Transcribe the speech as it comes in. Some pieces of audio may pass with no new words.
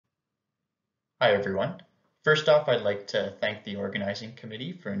Hi everyone. First off, I'd like to thank the organizing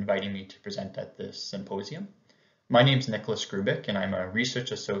committee for inviting me to present at this symposium. My name is Nicholas Grubic and I'm a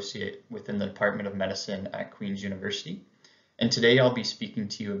research associate within the Department of Medicine at Queen's University. And today I'll be speaking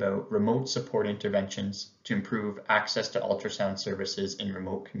to you about remote support interventions to improve access to ultrasound services in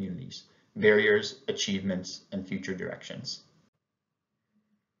remote communities, barriers, achievements, and future directions.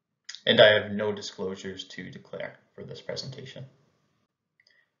 And I have no disclosures to declare for this presentation.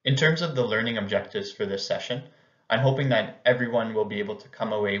 In terms of the learning objectives for this session, I'm hoping that everyone will be able to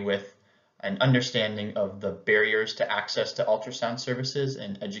come away with an understanding of the barriers to access to ultrasound services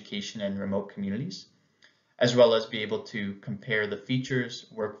in education and remote communities, as well as be able to compare the features,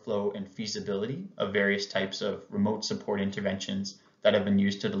 workflow, and feasibility of various types of remote support interventions that have been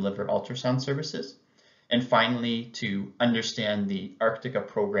used to deliver ultrasound services, and finally to understand the ARCTICA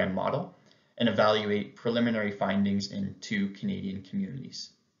program model and evaluate preliminary findings in 2 Canadian communities.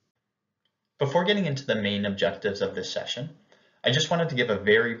 Before getting into the main objectives of this session, I just wanted to give a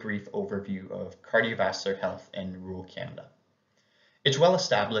very brief overview of cardiovascular health in rural Canada. It's well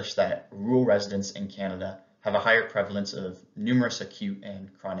established that rural residents in Canada have a higher prevalence of numerous acute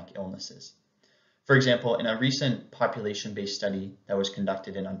and chronic illnesses. For example, in a recent population-based study that was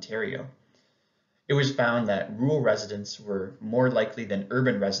conducted in Ontario, it was found that rural residents were more likely than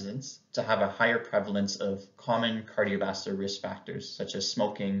urban residents to have a higher prevalence of common cardiovascular risk factors such as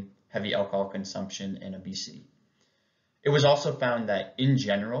smoking, heavy alcohol consumption, and obesity. It was also found that in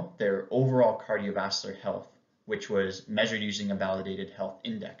general, their overall cardiovascular health, which was measured using a validated health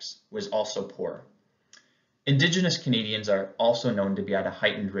index, was also poor. Indigenous Canadians are also known to be at a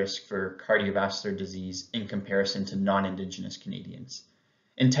heightened risk for cardiovascular disease in comparison to non-Indigenous Canadians.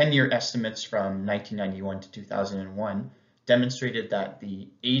 And 10-year estimates from 1991 to 2001 demonstrated that the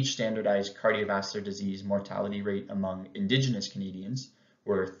age-standardized cardiovascular disease mortality rate among Indigenous Canadians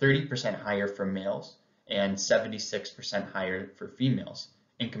were 30% higher for males and 76% higher for females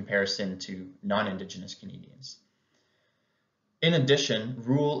in comparison to non-Indigenous Canadians. In addition,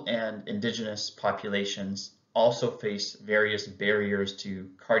 rural and Indigenous populations also face various barriers to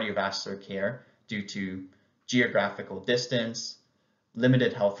cardiovascular care due to geographical distance,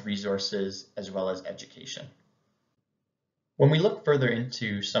 limited health resources, as well as education. When we look further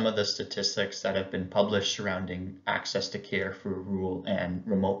into some of the statistics that have been published surrounding access to care for rural and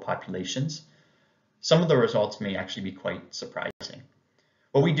remote populations, some of the results may actually be quite surprising.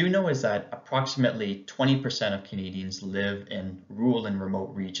 What we do know is that approximately 20% of Canadians live in rural and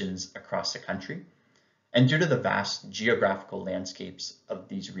remote regions across the country. And due to the vast geographical landscapes of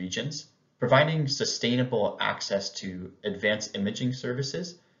these regions, providing sustainable access to advanced imaging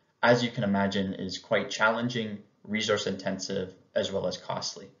services, as you can imagine, is quite challenging, resource intensive, as well as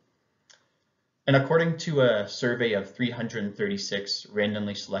costly. And according to a survey of 336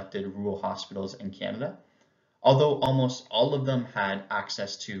 randomly selected rural hospitals in Canada, although almost all of them had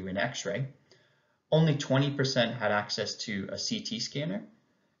access to an X-ray, only 20% had access to a CT scanner,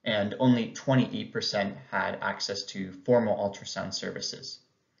 and only 28% had access to formal ultrasound services.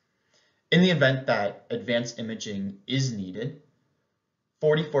 In the event that advanced imaging is needed,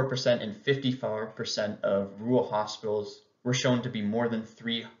 44% and 54% of rural hospitals were shown to be more than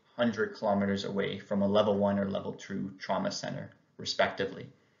 300 kilometers away from a level 1 or level 2 trauma center, respectively,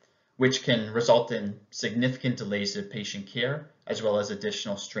 which can result in significant delays of patient care as well as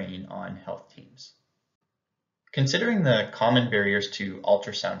additional strain on health teams. Considering the common barriers to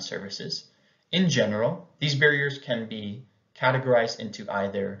ultrasound services, in general, these barriers can be categorized into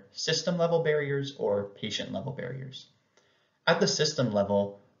either system-level barriers or patient-level barriers. At the system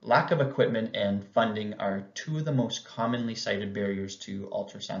level, lack of equipment and funding are 2 of the most commonly cited barriers to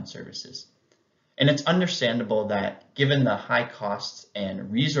ultrasound services. And it's understandable that given the high costs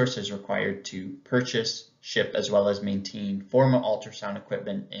and resources required to purchase, ship, as well as maintain formal ultrasound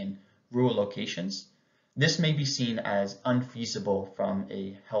equipment in rural locations, this may be seen as unfeasible from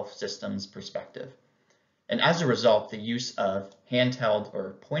a health systems perspective. And as a result, the use of handheld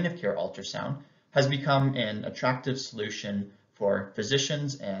or point-of-care ultrasound has become an attractive solution for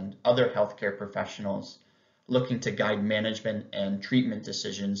physicians and other healthcare professionals looking to guide management and treatment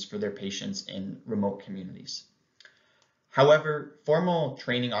decisions for their patients in remote communities. However, formal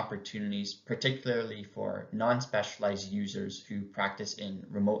training opportunities, particularly for non-specialized users who practice in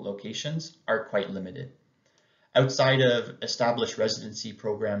remote locations, are quite limited. Outside of established residency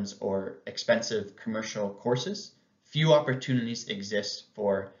programs or expensive commercial courses, few opportunities exist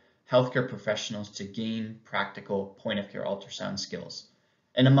for healthcare professionals to gain practical point-of-care ultrasound skills.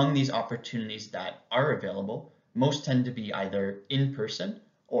 And among these opportunities that are available, most tend to be either in person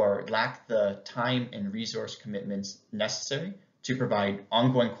or lack the time and resource commitments necessary to provide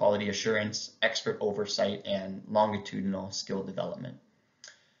ongoing quality assurance, expert oversight, and longitudinal skill development.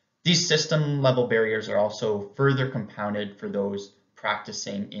 These system-level barriers are also further compounded for those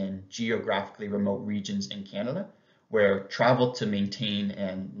practicing in geographically remote regions in Canada, where travel to maintain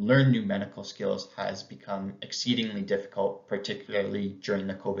and learn new medical skills has become exceedingly difficult, particularly during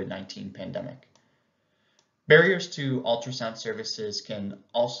the COVID-19 pandemic. Barriers to ultrasound services can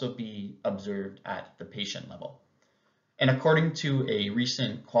also be observed at the patient level. And according to a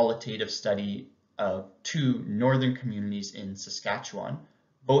recent qualitative study of 2 northern communities in Saskatchewan,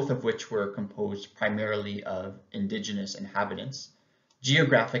 both of which were composed primarily of Indigenous inhabitants,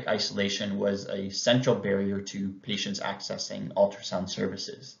 geographic isolation was a central barrier to patients accessing ultrasound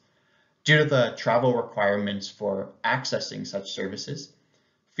services. Due to the travel requirements for accessing such services,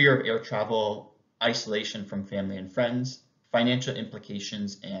 fear of air travel, isolation from family and friends, financial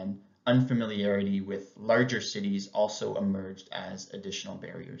implications, and unfamiliarity with larger cities also emerged as additional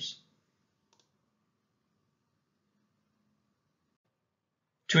barriers.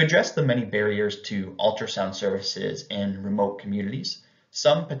 To address the many barriers to ultrasound services in remote communities,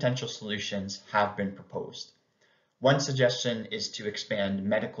 some potential solutions have been proposed. One suggestion is to expand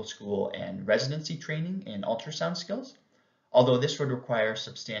medical school and residency training in ultrasound skills, although this would require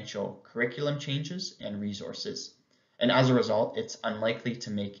substantial curriculum changes and resources. And as a result, it's unlikely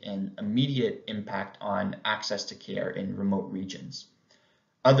to make an immediate impact on access to care in remote regions.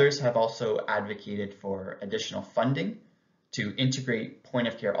 Others have also advocated for additional funding to integrate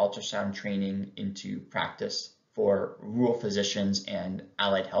point-of-care ultrasound training into practice for rural physicians and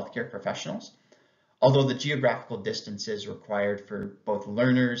allied healthcare professionals, although the geographical distances required for both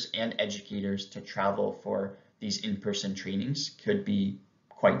learners and educators to travel for these in-person trainings could be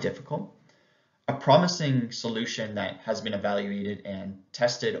quite difficult. A promising solution that has been evaluated and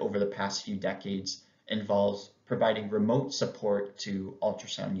tested over the past few decades involves providing remote support to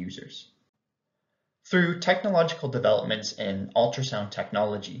ultrasound users. Through technological developments in ultrasound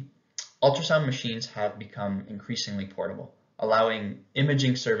technology, ultrasound machines have become increasingly portable, allowing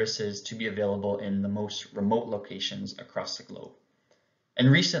imaging services to be available in the most remote locations across the globe. And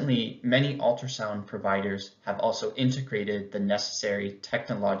recently, many ultrasound providers have also integrated the necessary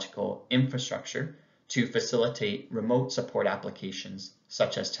technological infrastructure to facilitate remote support applications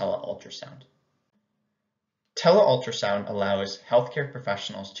such as teleultrasound. Teleultrasound allows healthcare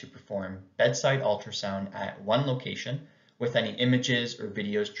professionals to perform bedside ultrasound at one location with any images or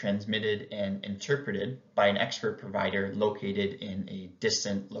videos transmitted and interpreted by an expert provider located in a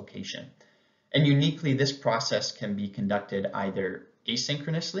distant location. And uniquely, this process can be conducted either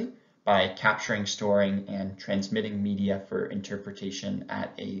asynchronously by capturing, storing, and transmitting media for interpretation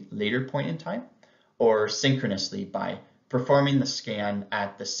at a later point in time, or synchronously by performing the scan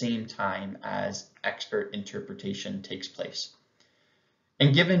at the same time as expert interpretation takes place.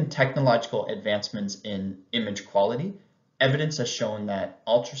 And given technological advancements in image quality, evidence has shown that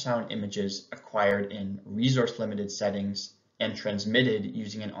ultrasound images acquired in resource-limited settings and transmitted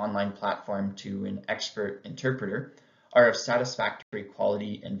using an online platform to an expert interpreter are of satisfactory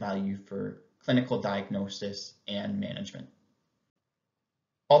quality and value for clinical diagnosis and management.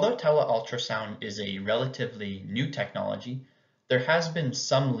 Although teleultrasound is a relatively new technology, there has been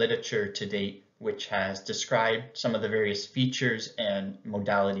some literature to date which has described some of the various features and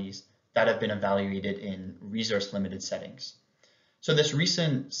modalities that have been evaluated in resource-limited settings. So this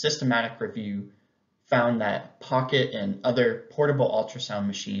recent systematic review found that pocket and other portable ultrasound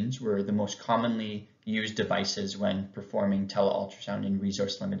machines were the most commonly used devices when performing teleultrasound in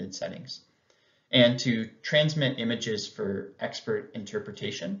resource-limited settings. And to transmit images for expert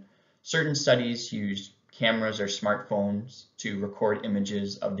interpretation, certain studies used cameras or smartphones to record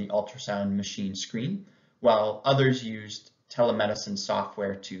images of the ultrasound machine screen, while others used telemedicine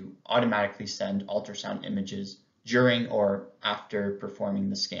software to automatically send ultrasound images during or after performing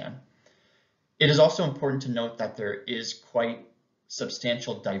the scan. It is also important to note that there is quite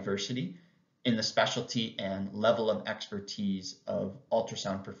substantial diversity in the specialty and level of expertise of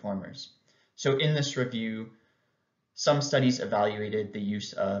ultrasound performers. So in this review, some studies evaluated the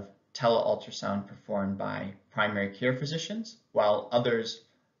use of teleultrasound performed by primary care physicians, while others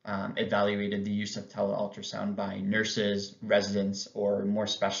evaluated the use of teleultrasound by nurses, residents, or more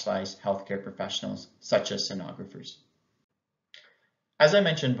specialized healthcare professionals, such as sonographers. As I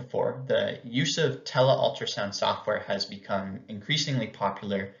mentioned before, the use of teleultrasound software has become increasingly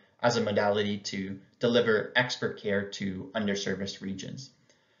popular as a modality to deliver expert care to underserviced regions.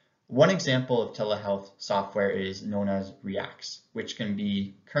 One example of telehealth software is known as REACTS, which can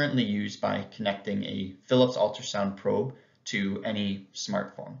be currently used by connecting a Philips ultrasound probe to any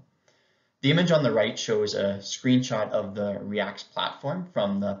smartphone. The image on the right shows a screenshot of the Reacts platform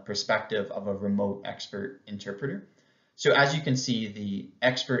from the perspective of a remote expert interpreter. So as you can see, the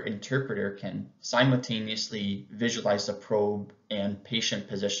expert interpreter can simultaneously visualize the probe and patient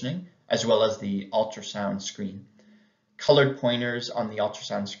positioning, as well as the ultrasound screen. Colored pointers on the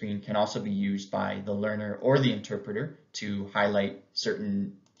ultrasound screen can also be used by the learner or the interpreter to highlight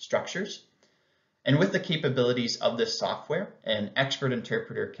certain structures. And with the capabilities of this software, an expert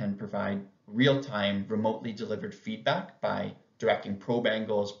interpreter can provide real-time, remotely delivered feedback by directing probe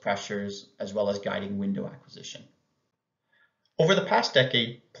angles, pressures, as well as guiding window acquisition. Over the past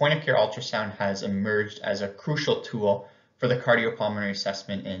decade, point-of-care ultrasound has emerged as a crucial tool for the cardiopulmonary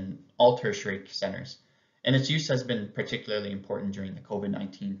assessment in all tertiary centers, and its use has been particularly important during the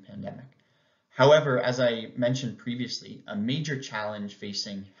COVID-19 pandemic. However, as I mentioned previously, a major challenge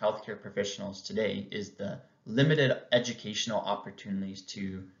facing healthcare professionals today is the limited educational opportunities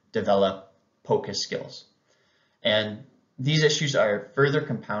to develop POCUS skills. And these issues are further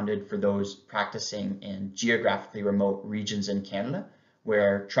compounded for those practicing in geographically remote regions in Canada,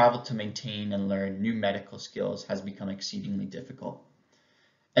 where travel to maintain and learn new medical skills has become exceedingly difficult.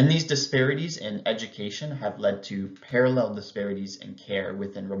 And these disparities in education have led to parallel disparities in care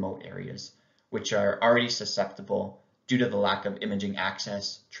within remote areas, which are already susceptible due to the lack of imaging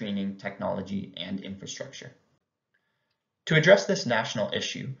access, training, technology, and infrastructure. To address this national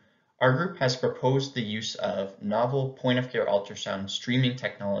issue, our group has proposed the use of novel point-of-care ultrasound streaming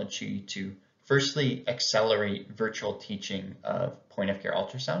technology to firstly accelerate virtual teaching of point-of-care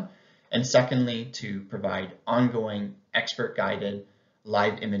ultrasound, and secondly, to provide ongoing expert-guided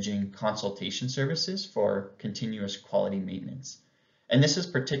live imaging consultation services for continuous quality maintenance. And this is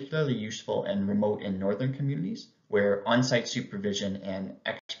particularly useful in remote and northern communities where on-site supervision and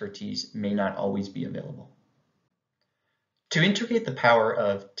expertise may not always be available. To integrate the power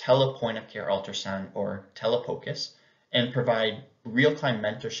of tele-point-of-care ultrasound, or tele-POCUS, and provide real-time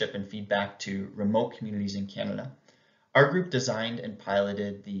mentorship and feedback to remote communities in Canada, our group designed and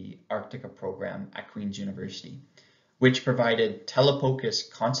piloted the ARCTICA program at Queen's University, which provided tele-POCUS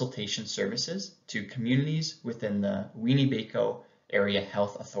consultation services to communities within the Winnebago Area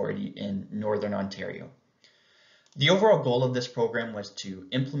Health Authority in Northern Ontario. The overall goal of this program was to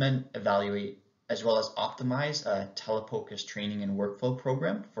implement, evaluate, as well as optimize a tele-POCUS training and workflow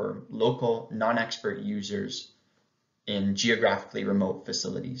program for local non-expert users in geographically remote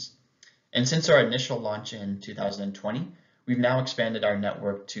facilities. And since our initial launch in 2020, we've now expanded our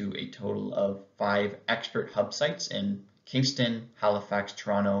network to a total of 5 expert hub sites in Kingston, Halifax,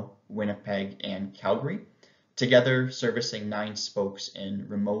 Toronto, Winnipeg, and Calgary, together servicing 9 spokes in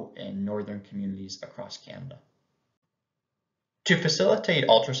remote and northern communities across Canada. To facilitate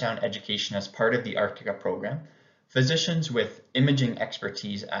ultrasound education as part of the ARCTICA program, physicians with imaging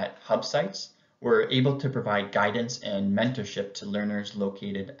expertise at hub sites were able to provide guidance and mentorship to learners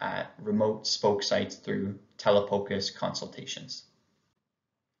located at remote spoke sites through tele-POCUS consultations.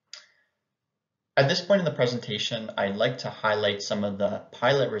 At this point in the presentation, I'd like to highlight some of the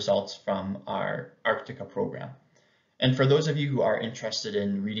pilot results from our ARCTICA program. And for those of you who are interested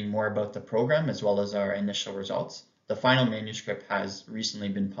in reading more about the program as well as our initial results, the final manuscript has recently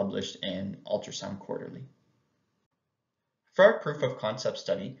been published in Ultrasound Quarterly. For our proof of concept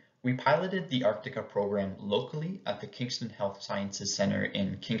study, we piloted the ARCTICA program locally at the Kingston Health Sciences Centre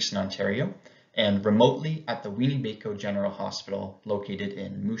in Kingston, Ontario, and remotely at the Winnebago General Hospital located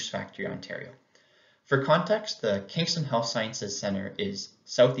in Moose Factory, Ontario. For context, the Kingston Health Sciences Centre is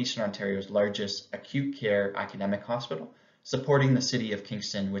Southeastern Ontario's largest acute care academic hospital, supporting the city of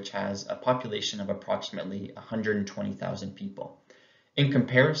Kingston, which has a population of approximately 120,000 people. In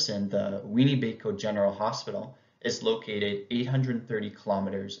comparison, the Winnebago General Hospital is located 830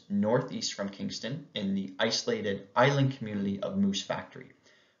 kilometers northeast from Kingston in the isolated island community of Moose Factory,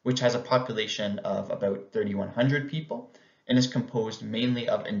 which has a population of about 3,100 people and is composed mainly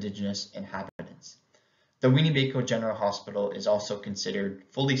of Indigenous inhabitants. The Winnebago General Hospital is also considered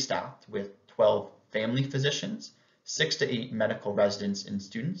fully staffed with 12 family physicians, 6 to 8 medical residents and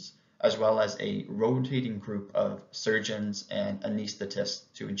students, as well as a rotating group of surgeons and anesthetists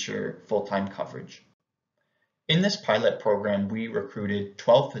to ensure full-time coverage. In this pilot program, we recruited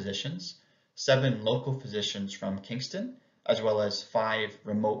 12 physicians, 7 local physicians from Kingston, as well as 5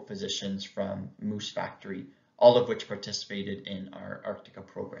 remote physicians from Moose Factory, all of which participated in our ARCTICA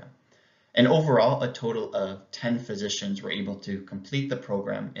program. And overall, a total of 10 physicians were able to complete the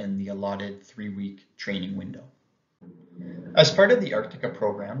program in the allotted 3-week training window. As part of the ARCTICA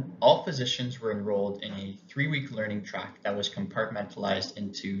program, all physicians were enrolled in a 3-week learning track that was compartmentalized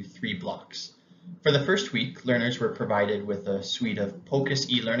into 3 blocks. For the first week, learners were provided with a suite of POCUS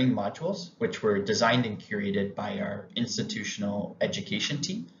e-learning modules, which were designed and curated by our institutional education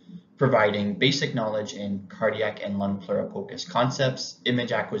team, providing basic knowledge in cardiac and lung pleuropocus concepts,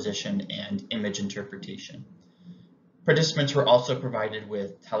 image acquisition, and image interpretation. Participants were also provided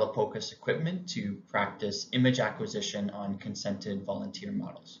with telepocus equipment to practice image acquisition on consented volunteer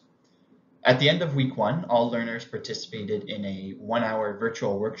models. At the end of week 1, all learners participated in a 1-hour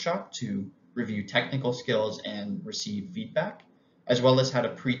virtual workshop to review technical skills and receive feedback, as well as had a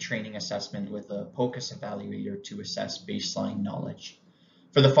pre-training assessment with a POCUS evaluator to assess baseline knowledge.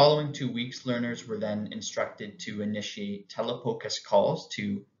 For the following 2 weeks, learners were then instructed to initiate telepocus calls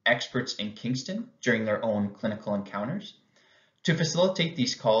to experts in Kingston during their own clinical encounters. To facilitate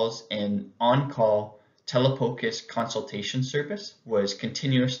these calls, an on-call telepocus consultation service was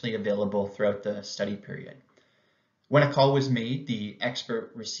continuously available throughout the study period. When a call was made, the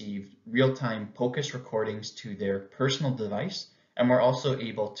expert received real-time POCUS recordings to their personal device and were also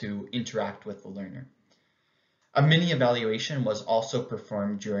able to interact with the learner. A mini evaluation was also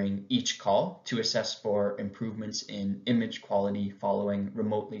performed during each call to assess for improvements in image quality following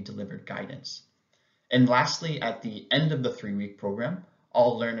remotely delivered guidance. And lastly, at the end of the 3-week program,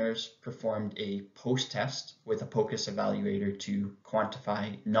 all learners performed a post-test with a POCUS evaluator to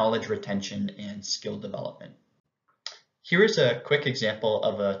quantify knowledge retention and skill development. Here is a quick example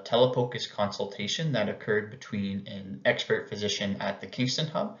of a telepocus consultation that occurred between an expert physician at the Kingston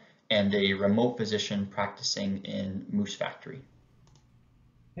Hub and a remote physician practicing in Moose Factory.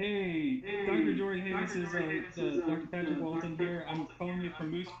 Hey, Dr. Jordan. Hey, this is Dr. Patrick Walton here. I'm calling you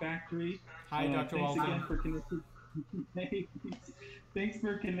from Moose Factory. Hi, Dr. Thanks Walton. again for connecting. Hey, thanks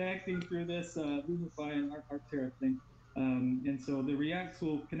for connecting through this Lumify and ARCTICA thing. And so the Reacts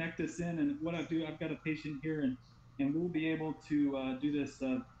will connect us in. And what I've got a patient here, and we'll be able to do this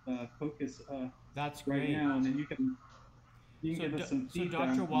focus That's right great. now. And then you can give us some So feedback.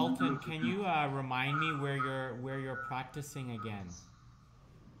 Dr. Walton, can you remind me where you're practicing again?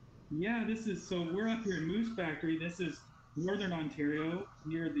 Yeah, so we're up here in Moose Factory. This is Northern Ontario,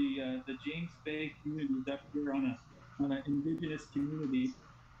 near the James Bay communities up here on an Indigenous community,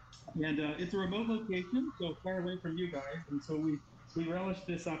 and it's a remote location, so far away from you guys. And so we relish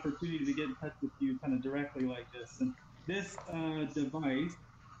this opportunity to get in touch with you kind of directly like this. And this device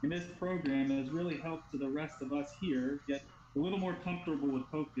and this program has really helped to the rest of us here get a little more comfortable with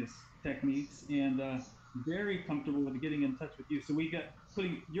focus techniques and very comfortable with getting in touch with you. So we got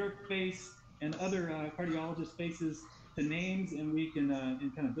putting your face and other cardiologist faces to names, and we can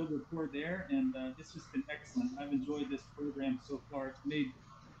and kind of build rapport there. And it's just been excellent. I've enjoyed this program so far. It's made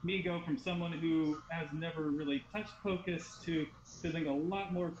me go from someone who has never really touched focus to feeling a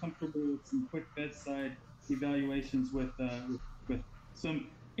lot more comfortable with some quick bedside evaluations with some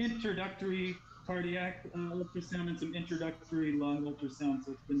introductory cardiac ultrasound and some introductory lung ultrasound.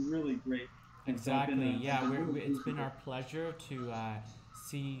 So it's been really great. Exactly. Yeah, it's been our pleasure to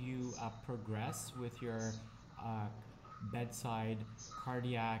see you progress with your bedside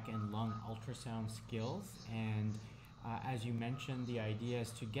cardiac and lung ultrasound skills. And as you mentioned, the idea is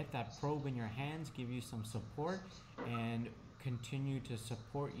to get that probe in your hands, give you some support, and continue to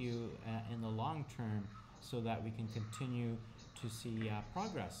support you in the long term, so that we can continue to see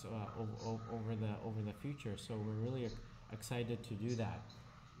progress over the future. So we're really excited to do that.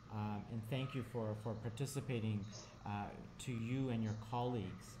 And thank you for participating, to you and your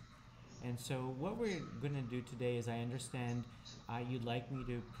colleagues. And so what we're going to do today is, I understand you'd like me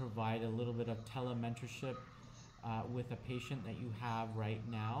to provide a little bit of telementorship with a patient that you have right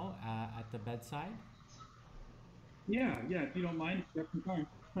now at the bedside. Yeah, if you don't mind, if you have some time.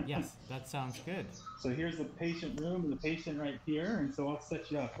 Yes, that sounds good. So here's the patient room and the patient right here, and so I'll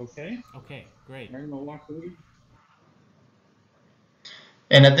set you up, okay? Okay, great. I'm gonna walk away.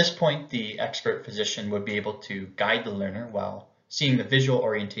 And at this point, the expert physician would be able to guide the learner while seeing the visual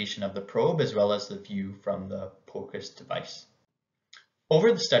orientation of the probe as well as the view from the POCUS device.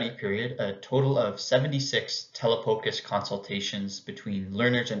 Over the study period, a total of 76 telepocus consultations between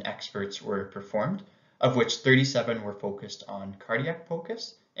learners and experts were performed, of which 37 were focused on cardiac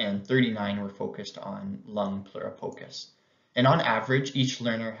POCUS and 39 were focused on lung pleuropocus. And on average, each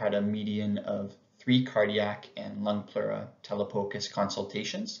learner had a median of 3 cardiac and lung pleura telepocus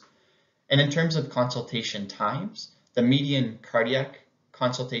consultations. And in terms of consultation times, the median cardiac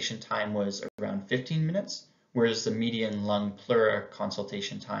consultation time was around 15 minutes, whereas the median lung pleura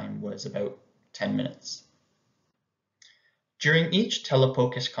consultation time was about 10 minutes. During each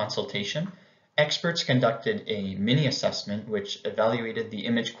telepocus consultation, experts conducted a mini assessment which evaluated the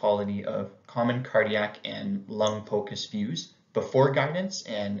image quality of common cardiac and lung POCUS views before guidance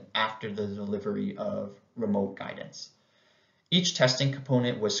and after the delivery of remote guidance. Each testing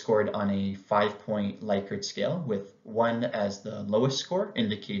component was scored on a 5-point Likert scale, with 1 as the lowest score,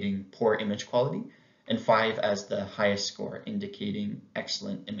 indicating poor image quality, and 5 as the highest score, indicating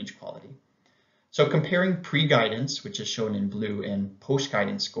excellent image quality. So comparing pre-guidance, which is shown in blue, and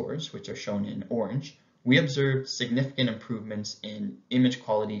post-guidance scores, which are shown in orange, we observed significant improvements in image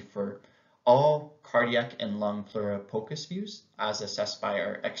quality for all cardiac and lung pleuropocus views as assessed by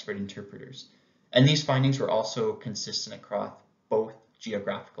our expert interpreters. And these findings were also consistent across both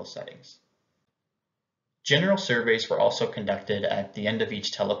geographical settings. General surveys were also conducted at the end of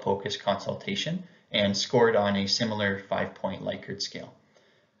each telepocus consultation and scored on a similar 5-point Likert scale.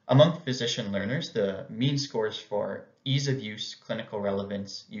 Among physician learners, the mean scores for ease of use, clinical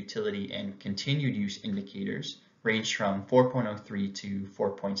relevance, utility, and continued use indicators ranged from 4.03 to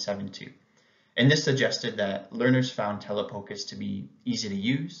 4.72. And this suggested that learners found telepocus to be easy to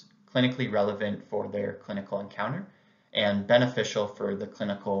use, clinically relevant for their clinical encounter, and beneficial for the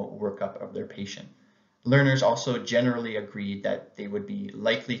clinical workup of their patient. Learners also generally agreed that they would be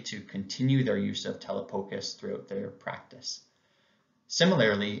likely to continue their use of telepocus throughout their practice.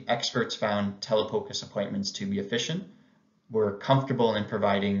 Similarly, experts found telepocus appointments to be efficient, were comfortable in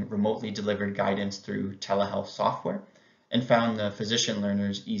providing remotely delivered guidance through telehealth software, and found the physician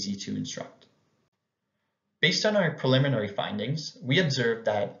learners easy to instruct. Based on our preliminary findings, we observed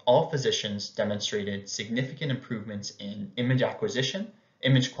that all physicians demonstrated significant improvements in image acquisition,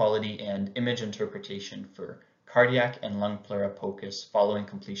 image quality, and image interpretation for cardiac and lung pleuropocus following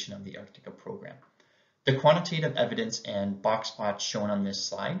completion of the ARCTICA program. The quantitative evidence and box plots shown on this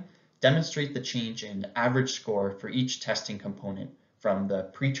slide demonstrate the change in average score for each testing component from the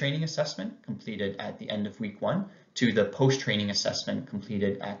pre-training assessment completed at the end of week 1 to the post-training assessment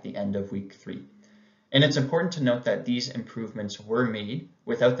completed at the end of week 3. And it's important to note that these improvements were made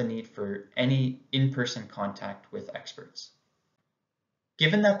without the need for any in-person contact with experts.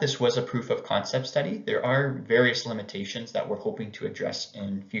 Given that this was a proof of concept study, there are various limitations that we're hoping to address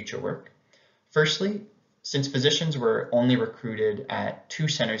in future work. Firstly, since physicians were only recruited at 2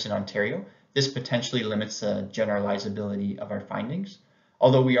 centers in Ontario, this potentially limits the generalizability of our findings,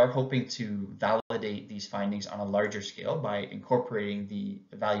 although we are hoping to validate these findings on a larger scale by incorporating the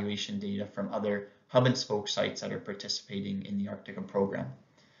evaluation data from other hub and spoke sites that are participating in the ARCTICA program.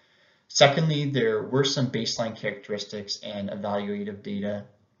 Secondly, there were some baseline characteristics and evaluative data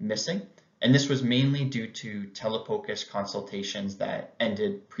missing, and this was mainly due to telepocus consultations that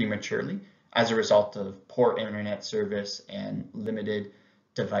ended prematurely as a result of poor internet service and limited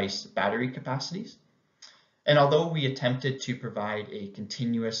device battery capacities. And although we attempted to provide a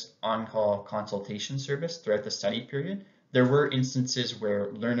continuous on-call consultation service throughout the study period, there were instances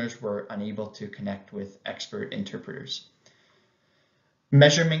where learners were unable to connect with expert interpreters.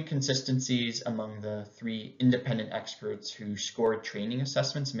 Measurement consistencies among the 3 independent experts who scored training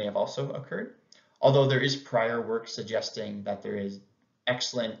assessments may have also occurred, although there is prior work suggesting that there is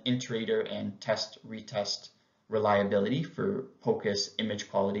excellent inter-rater and test-retest reliability for POCUS image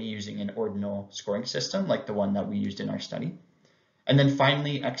quality using an ordinal scoring system like the one that we used in our study. And then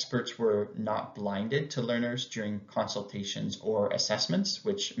finally, experts were not blinded to learners during consultations or assessments,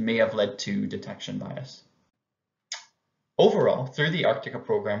 which may have led to detection bias. Overall, through the ARCTICA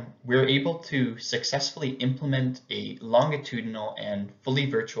program, we were able to successfully implement a longitudinal and fully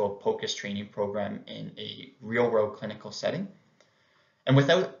virtual POCUS training program in a real-world clinical setting. And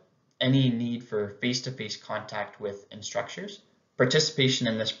without any need for face-to-face contact with instructors, participation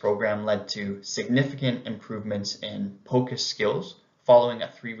in this program led to significant improvements in POCUS skills following a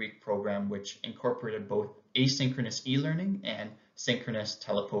 3-week program which incorporated both asynchronous e-learning and synchronous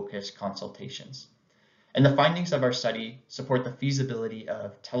telepocus consultations. And the findings of our study support the feasibility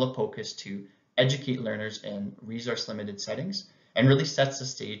of telepocus to educate learners in resource-limited settings and really sets the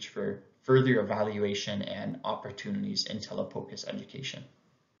stage for further evaluation and opportunities in telepocus education.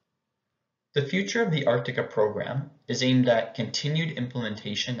 The future of the ARCTICA program is aimed at continued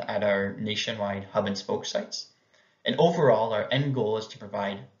implementation at our nationwide hub and spoke sites. And overall, our end goal is to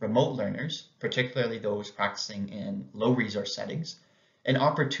provide remote learners, particularly those practicing in low resource settings, an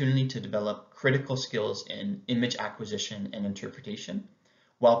opportunity to develop critical skills in image acquisition and interpretation,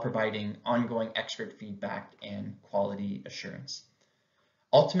 while providing ongoing expert feedback and quality assurance.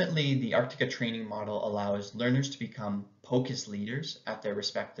 Ultimately, the ARCTICA training model allows learners to become POCUS leaders at their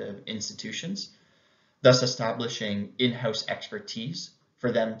respective institutions, thus establishing in-house expertise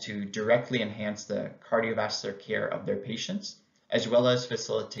for them to directly enhance the cardiovascular care of their patients, as well as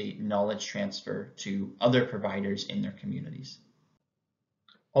facilitate knowledge transfer to other providers in their communities.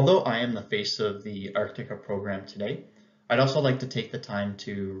 Although I am the face of the ARCTICA program today, I'd also like to take the time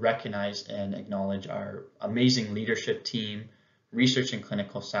to recognize and acknowledge our amazing leadership team, research and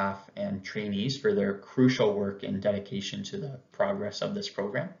clinical staff, and trainees for their crucial work and dedication to the progress of this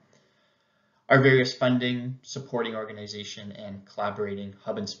program. Our various funding, supporting organization, and collaborating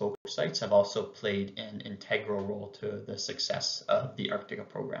hub and spoke sites have also played an integral role to the success of the ARCTICA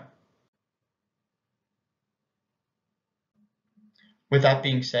program. With that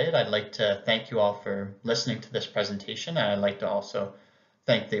being said, I'd like to thank you all for listening to this presentation, and I'd like to also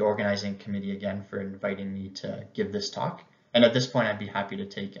thank the organizing committee again for inviting me to give this talk. And at this point, I'd be happy to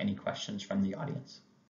take any questions from the audience.